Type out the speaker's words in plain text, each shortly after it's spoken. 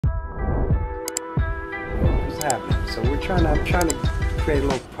happening. So I'm trying to create a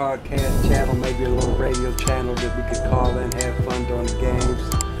little podcast channel, maybe a little radio channel that we could call in, have fun during the games.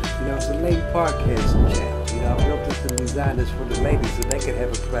 You know, it's a lady podcast channel. You know, I built this and designed this for the ladies so they can have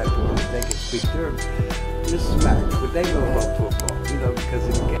a platform that they can speak their smack, but they know about football. You know, because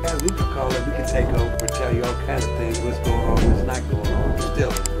in the guys, we can call it, we can take over and tell you all kinds of things, what's going on, what's not going on.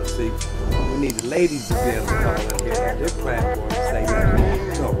 Still, let's see, we need the ladies to be able to call in here, have their platform and say,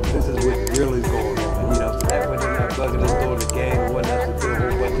 no, this is what really is going on. You know, so that way they're not bugging us during the game and whatnot to do a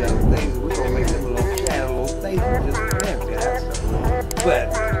whole bunch of other things. We're going to make them a little chat, a little statement just for them guys. But,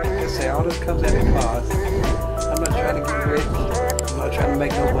 like I say, all this comes at a cost. I'm not trying to get rich. I'm not trying to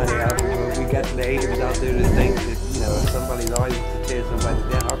make no money out of it. We got the haters out there that think that, you know, if somebody's always to tear somebody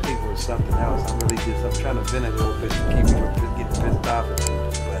down, our people are something else. I'm trying to vent a little bit to keep you from getting pissed off at me.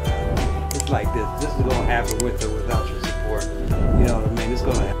 But it's like this. This is going to happen with or without your support. You know what I mean? It's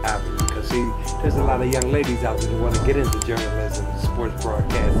going to happen because, see, there's a lot of young ladies out there that want to get into journalism, sports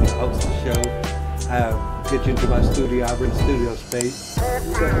broadcasting, host a show. Get you into my studio. I rent studio space.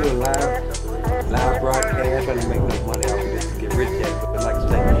 We're going to do a live broadcast. Trying to make no money out of this to get rich at it. But like I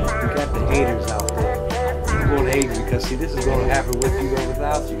say, you got the haters out there. You're going to hate me because, see, this is going to happen with you or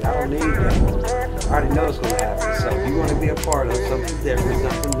without you. I don't need that. I already know it's going to happen. So if you want to be a part of something different,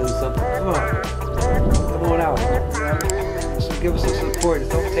 something new, something fun, come on out. You know? So give us some support.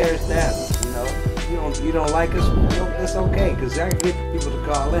 Don't tear us down. You know, you don't like us, it's okay, because I can get people to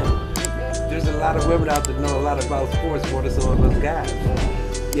call in. There's a lot of women out there that know a lot about sports more than some of us guys.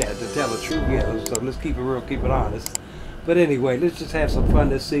 Yeah, to tell the truth, yeah. So let's keep it real, keep it honest. But anyway, let's just have some fun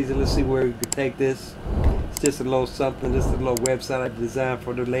this season. Let's see where we can take this. It's just a little something. This is a little website I designed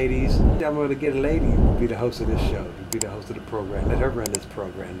for the ladies. I'm going to get a lady to be the host of this show, to be the host of the program. Let her run this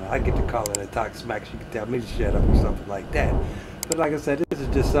program. Now, I get to call in and talk smack. She can tell me to shut up or something like that. But like I said, this is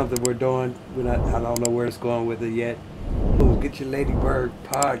just something we're doing. I don't know where it's going with it yet. Get your Ladybird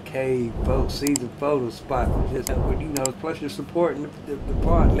podcast season photo spot. Just, you know, plus you're supporting the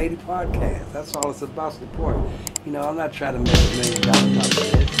Lady Podcast. That's all it's about, support. You know, I'm not trying to make $1 million out of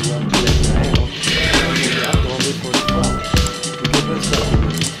this. I'm doing this for the fun. Give us something.